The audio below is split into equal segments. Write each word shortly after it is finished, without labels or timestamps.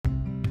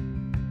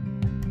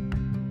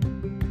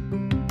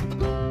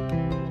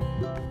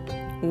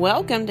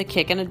Welcome to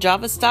Kicking a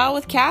Java Style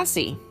with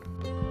Cassie.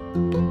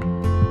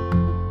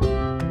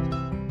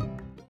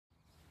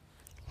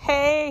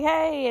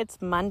 Hey, it's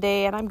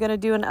Monday and I'm going to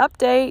do an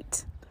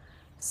update.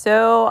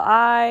 So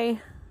I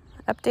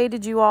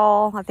updated you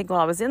all, I think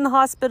while I was in the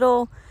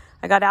hospital.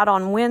 I got out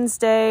on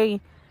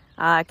Wednesday,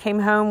 came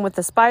home with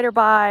a spider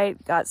bite,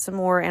 got some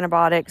more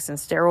antibiotics and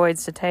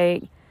steroids to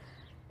take.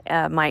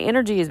 My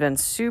energy has been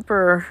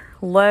super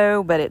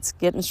low, but it's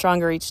getting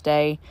stronger each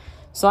day.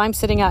 So I'm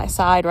sitting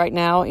outside right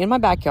now in my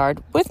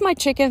backyard with my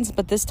chickens,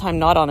 but this time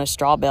not on a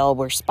straw bale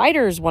where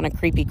spiders want to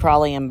creepy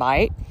crawly and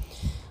bite.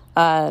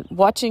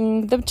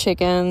 Watching the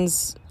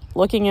chickens,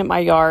 looking at my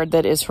yard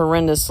that is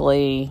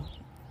horrendously,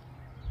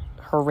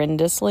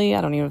 I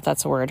don't even know if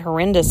that's a word,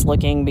 horrendous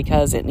looking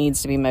because it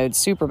needs to be mowed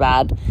super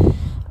bad.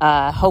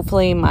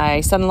 Hopefully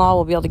my son-in-law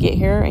will be able to get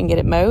here and get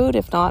it mowed.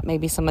 If not,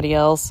 maybe somebody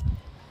else.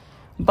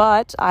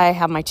 But I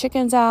have my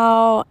chickens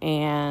out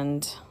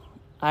and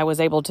I was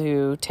able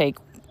to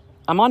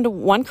I'm on to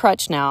one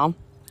crutch now.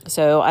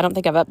 So I don't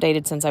think I've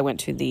updated since I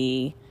went to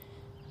the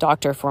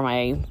doctor for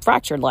my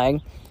fractured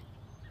leg.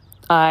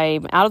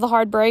 I'm out of the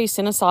hard brace,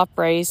 in a soft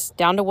brace,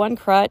 down to one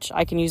crutch.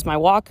 I can use my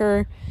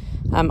walker.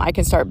 I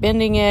can start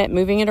bending it,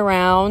 moving it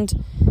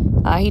around.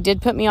 He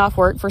did put me off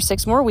work for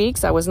 6 more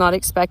weeks. I was not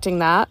expecting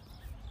that.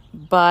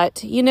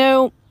 But,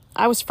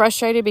 I was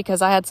frustrated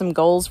because I had some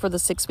goals for the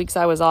 6 weeks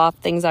I was off,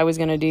 things I was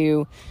going to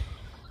do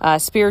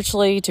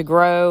spiritually to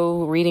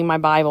grow, reading my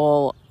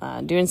Bible,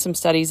 doing some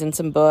studies and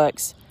some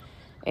books,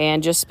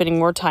 and just spending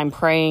more time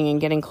praying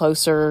and getting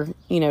closer,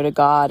 to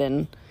God.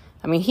 And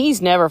He's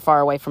never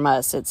far away from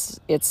us.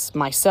 It's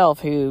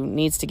myself who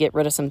needs to get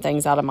rid of some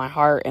things out of my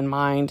heart and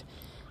mind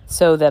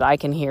so that I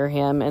can hear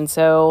him. And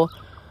so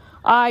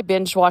I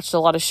binge watched a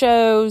lot of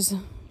shows,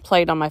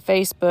 played on my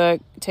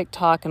Facebook,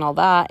 TikTok, and all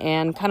that,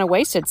 and kind of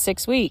wasted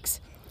 6 weeks.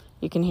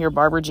 You can hear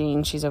Barbara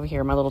Jean. She's over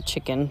here. My little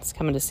chicken is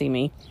coming to see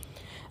me.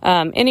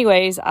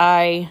 Anyways,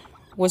 I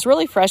was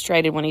really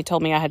frustrated when he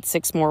told me I had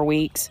 6 more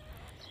weeks.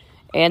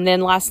 And then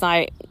last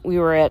night we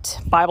were at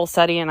Bible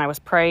study and I was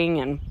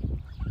praying and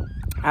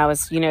I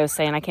was,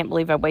 saying, I can't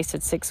believe I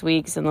wasted 6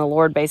 weeks. And the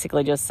Lord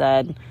basically just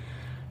said,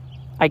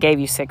 I gave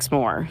you 6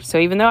 more. So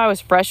even though I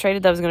was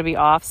frustrated that I was going to be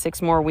off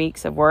 6 more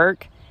weeks of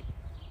work,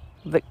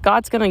 but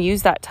God's going to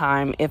use that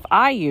time if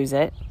I use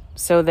it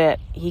so that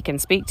he can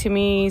speak to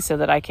me, so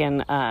that I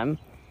can,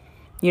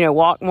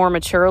 walk more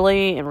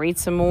maturely and read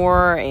some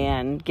more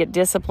and get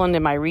disciplined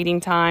in my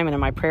reading time and in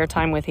my prayer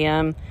time with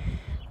him,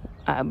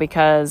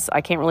 because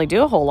I can't really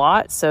do a whole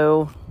lot.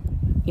 So,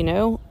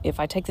 if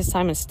I take this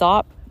time and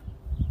stop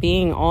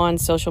being on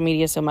social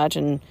media so much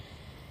and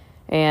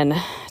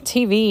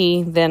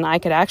TV, then I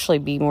could actually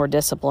be more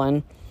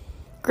disciplined,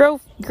 grow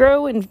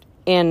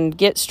and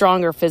get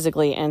stronger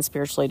physically and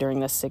spiritually during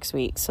this 6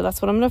 weeks. So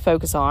that's what I'm going to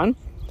focus on.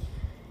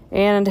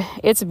 And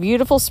it's a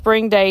beautiful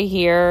spring day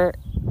here.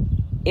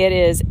 It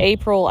is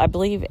April, I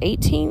believe,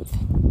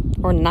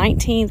 18th or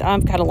 19th.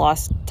 I'm kind of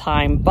lost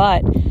time,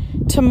 but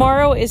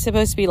tomorrow is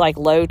supposed to be like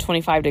low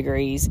 25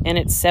 degrees and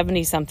it's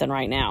 70 something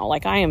right now.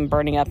 Like I am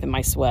burning up in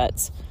my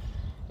sweats.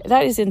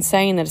 That is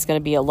insane that it's going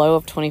to be a low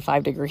of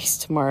 25 degrees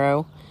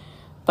tomorrow.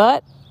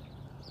 But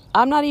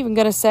I'm not even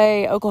going to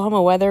say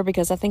Oklahoma weather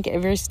because I think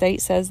every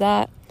state says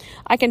that.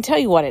 I can tell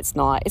you what it's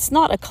not. It's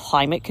not a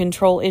climate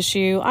control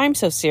issue. I'm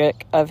so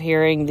sick of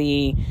hearing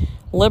the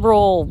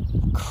liberal,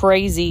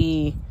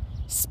 crazy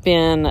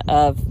spin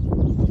of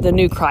the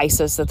new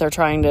crisis that they're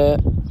trying to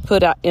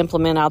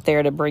implement out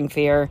there to bring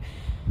fear.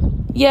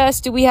 Yes,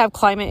 do we have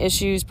climate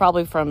issues?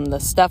 Probably from the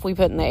stuff we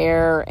put in the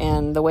air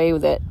and the way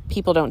that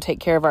people don't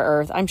take care of our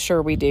earth. I'm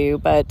sure we do,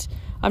 but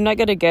I'm not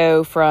going to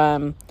go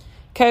from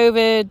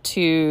COVID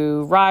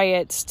to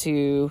riots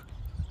to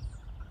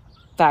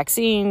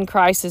vaccine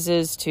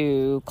crises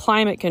to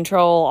climate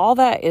control. All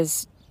that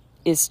is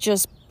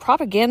just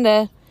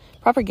propaganda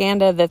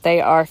that they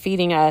are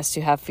feeding us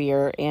to have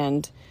fear.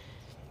 And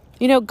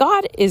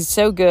God is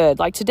so good.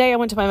 Like today I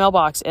went to my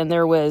mailbox and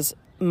there was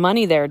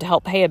money there to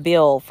help pay a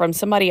bill from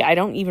somebody I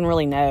don't even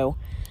really know.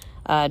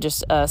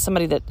 Just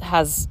somebody that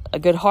has a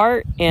good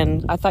heart.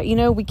 And I thought,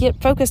 we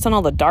get focused on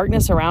all the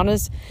darkness around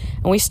us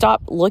and we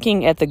stop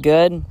looking at the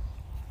good.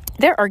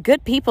 There are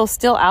good people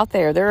still out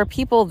there. There are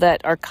people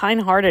that are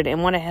kind-hearted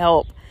and want to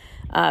help.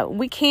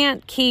 We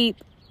can't keep,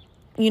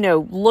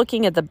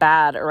 looking at the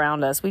bad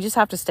around us. We just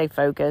have to stay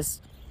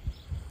focused.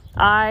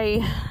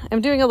 I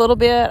am doing a little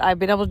bit. I've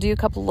been able to do a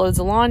couple loads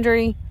of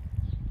laundry.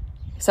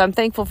 So I'm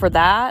thankful for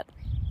that.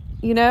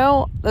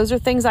 Those are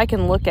things I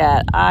can look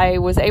at. I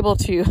was able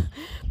to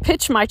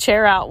pitch my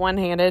chair out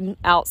one-handed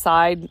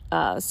outside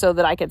so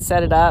that I could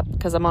set it up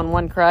because I'm on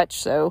one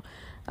crutch. So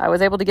I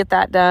was able to get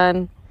that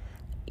done.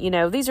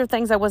 These are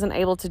things I wasn't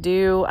able to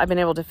do. I've been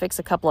able to fix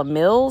a couple of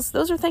mills.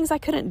 Those are things I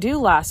couldn't do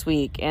last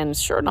week and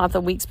sure not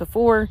the weeks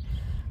before.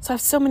 So I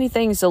have so many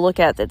things to look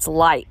at that's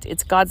light.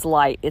 It's God's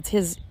light. It's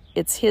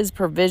his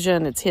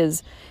provision. It's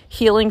his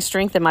healing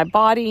strength in my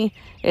body.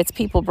 It's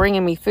people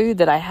bringing me food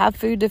that I have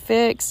food to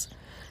fix.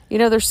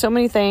 There's so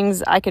many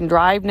things. I can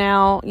drive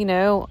now,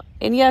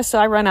 and yes, so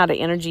I run out of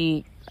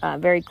energy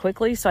very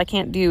quickly, so I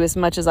can't do as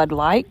much as I'd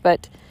like,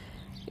 but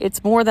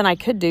it's more than I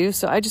could do.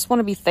 So I just want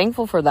to be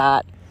thankful for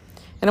that.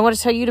 And I want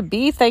to tell you to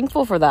be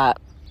thankful for that.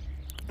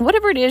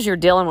 Whatever it is you're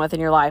dealing with in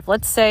your life,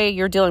 let's say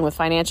you're dealing with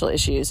financial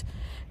issues.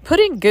 Put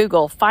in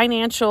Google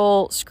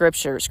financial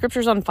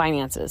scriptures on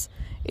finances.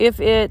 If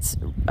it's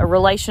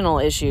relational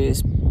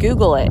issues,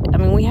 Google it. I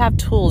mean, we have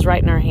tools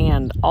right in our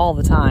hand all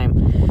the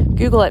time.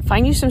 Google it,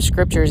 find you some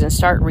scriptures and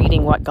start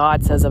reading what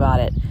God says about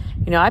it.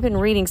 You know, I've been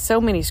reading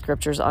so many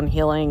scriptures on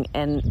healing,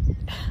 and,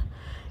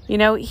 you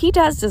know, He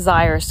does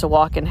desire us to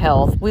walk in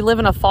health. We live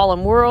in a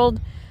fallen world.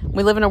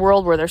 We live in a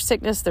world where there's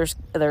sickness,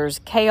 there's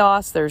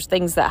chaos, there's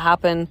things that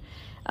happen,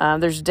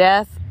 there's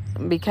death,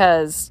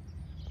 because,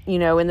 you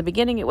know, in the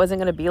beginning it wasn't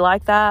going to be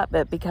like that,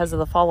 but because of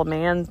the fall of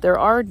man, there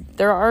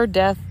are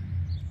death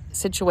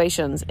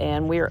situations,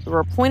 and we're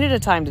appointed a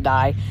time to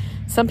die.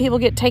 Some people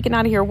get taken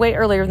out of here way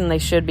earlier than they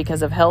should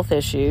because of health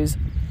issues.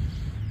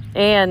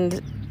 And,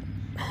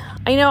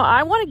 you know,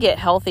 I want to get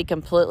healthy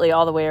completely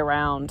all the way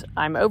around.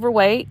 I'm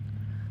overweight.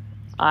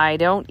 I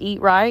don't eat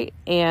right.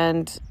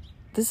 And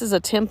this is a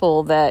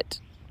temple that,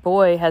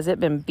 boy, has it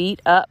been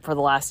beat up for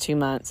the last 2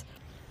 months.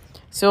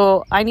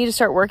 So I need to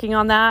start working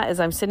on that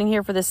as I'm sitting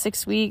here for this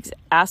 6 weeks.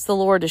 Ask the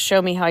Lord to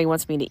show me how He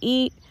wants me to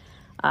eat.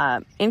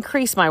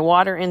 Increase my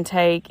water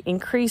intake,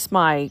 increase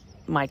my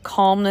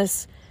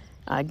calmness,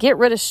 get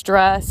rid of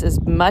stress as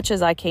much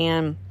as I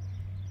can.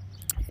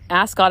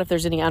 Ask God if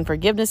there's any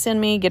unforgiveness in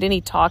me, get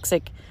any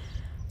toxic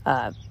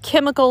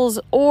chemicals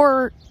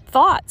or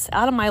thoughts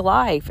out of my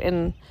life.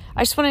 And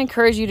I just want to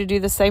encourage you to do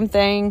the same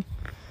thing.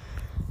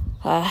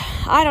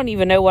 I don't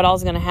even know what all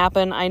is going to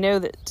happen. I know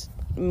that,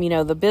 you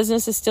know, the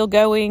business is still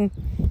going.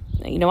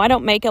 You know, I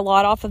don't make a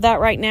lot off of that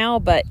right now,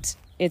 but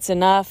it's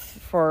enough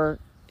for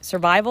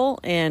survival,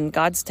 and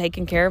God's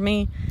taking care of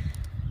me.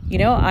 You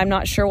know, I'm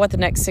not sure what the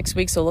next 6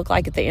 weeks will look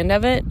like at the end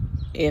of it.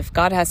 If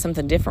God has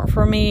something different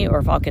for me, or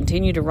if I'll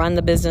continue to run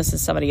the business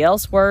as somebody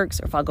else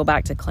works, or if I'll go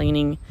back to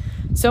cleaning.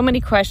 So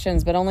many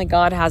questions, but only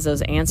God has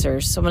those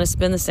answers. So I'm going to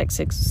spend the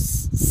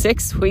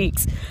six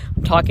weeks,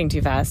 I'm talking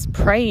too fast,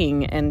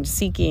 praying and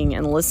seeking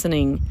and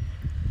listening.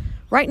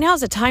 Right now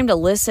is a time to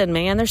listen,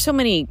 man. There's so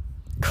many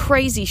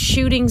crazy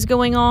shootings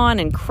going on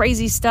and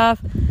crazy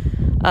stuff.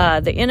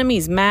 The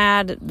enemy's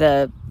mad.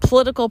 The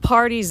political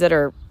parties that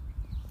are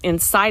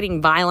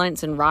inciting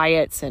violence and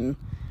riots, and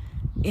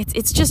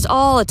it's just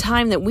all a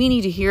time that we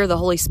need to hear the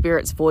Holy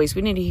Spirit's voice.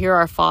 We need to hear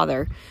our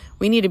Father.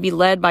 We need to be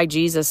led by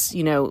Jesus.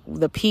 You know,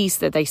 the peace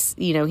that they,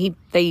 you know,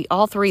 they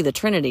all three, the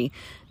Trinity,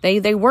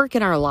 they work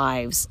in our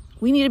lives.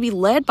 We need to be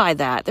led by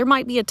that. There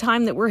might be a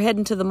time that we're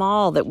heading to the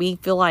mall that we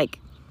feel like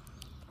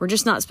we're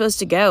just not supposed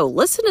to go.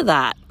 Listen to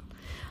that.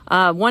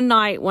 One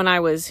night when I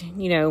was,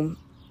 you know,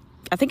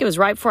 I think it was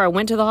right before I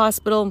went to the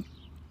hospital,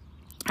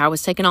 I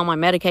was taking all my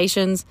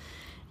medications,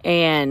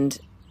 and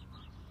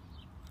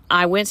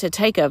I went to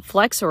take a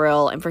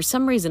Flexeril, and for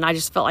some reason I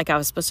just felt like I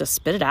was supposed to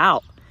spit it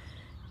out.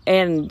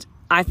 And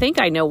I think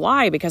I know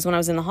why, because when I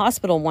was in the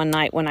hospital one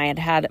night when I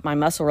had my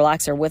muscle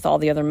relaxer with all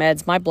the other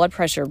meds, my blood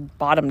pressure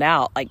bottomed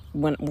out, like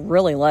went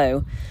really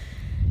low.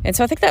 And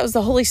so I think that was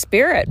the Holy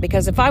Spirit,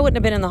 because if I wouldn't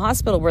have been in the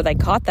hospital where they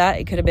caught that,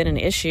 it could have been an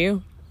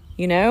issue,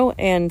 you know?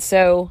 And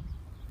so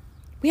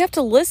we have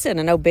to listen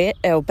and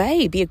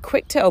obey, be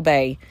quick to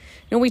obey.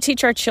 You know, we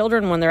teach our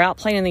children when they're out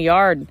playing in the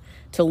yard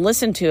to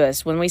listen to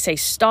us. When we say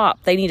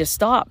stop, they need to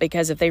stop,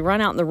 because if they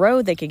run out in the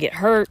road, they could get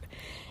hurt.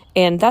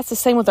 And that's the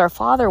same with our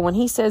Father. When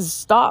He says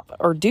stop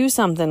or do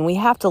something, we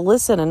have to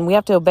listen and we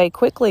have to obey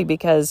quickly,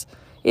 because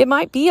it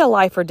might be a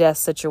life or death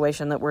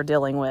situation that we're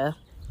dealing with.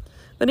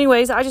 But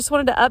anyways, I just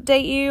wanted to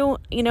update you.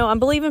 You know, I'm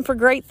believing for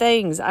great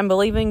things. I'm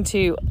believing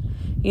to,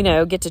 you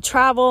know, get to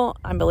travel.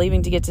 I'm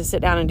believing to get to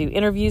sit down and do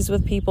interviews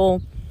with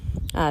people,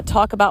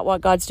 talk about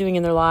what God's doing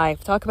in their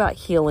life, talk about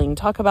healing,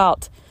 talk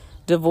about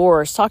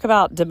divorce, talk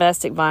about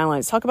domestic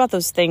violence, talk about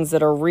those things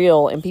that are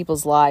real in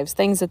people's lives,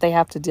 things that they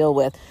have to deal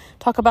with,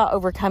 talk about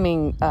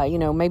overcoming, you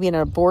know, maybe an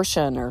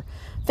abortion or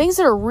things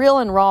that are real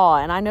and raw.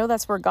 And I know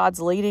that's where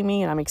God's leading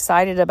me, and I'm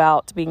excited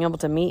about being able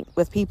to meet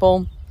with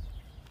people,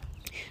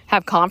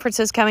 have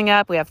conferences coming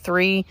up. We have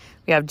 3.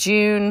 We have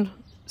June,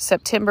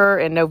 September,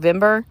 and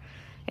November,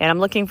 and I'm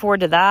looking forward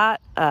to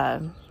that.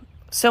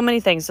 So many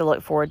things to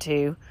look forward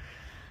to.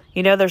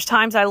 You know, there's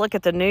times I look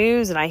at the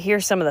news and I hear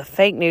some of the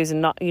fake news,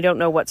 and you don't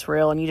know what's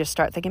real, and you just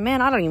start thinking,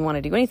 man, I don't even want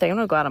to do anything. I'm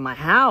going to go out of my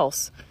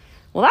house.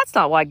 Well, that's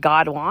not what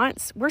God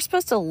wants. We're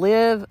supposed to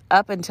live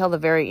up until the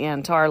very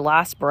end, to our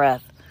last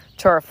breath,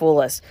 to our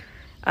fullest.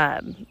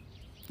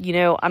 You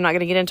know, I'm not going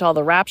to get into all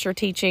the rapture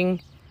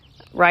teaching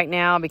right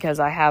now, because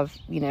I have,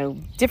 you know,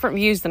 different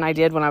views than I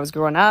did when I was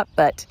growing up.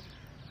 But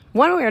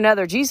one way or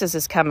another, Jesus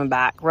is coming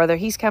back. Whether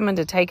He's coming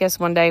to take us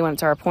one day when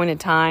it's our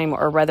appointed time,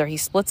 or whether He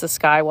splits the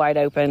sky wide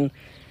open.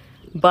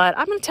 But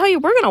I'm going to tell you,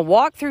 we're going to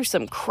walk through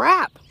some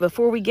crap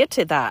before we get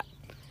to that.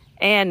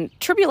 And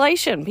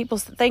tribulation, people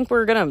think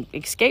we're going to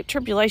escape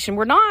tribulation.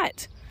 We're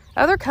not.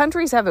 Other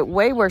countries have it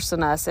way worse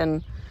than us.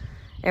 And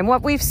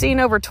what we've seen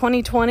over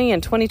 2020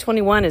 and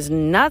 2021 is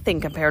nothing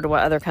compared to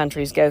what other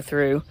countries go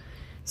through.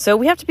 So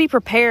we have to be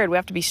prepared. We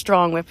have to be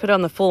strong. We have to put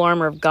on the full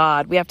armor of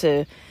God. We have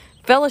to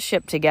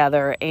fellowship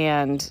together.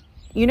 And,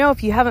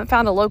 if you haven't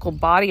found a local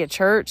body, a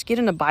church, get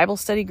in a Bible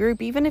study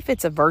group, even if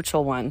it's a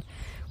virtual one.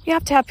 We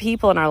have to have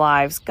people in our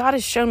lives. God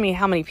has shown me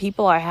how many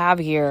people I have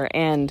here,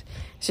 and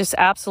it's just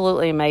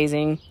absolutely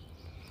amazing.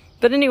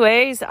 But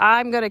anyways,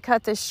 I'm going to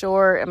cut this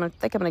short. I'm going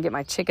to get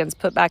my chickens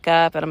put back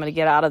up, and I'm going to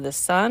get out of the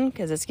sun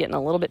because it's getting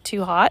a little bit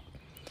too hot.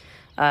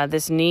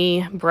 This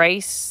knee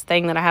brace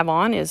thing that I have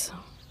on it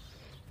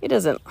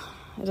doesn't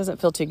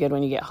feel too good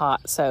when you get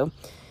hot. So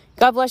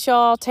God bless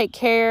y'all. Take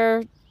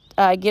care.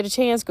 Get a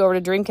chance, go over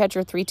to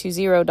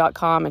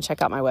dreamcatcher320.com and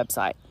check out my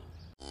website.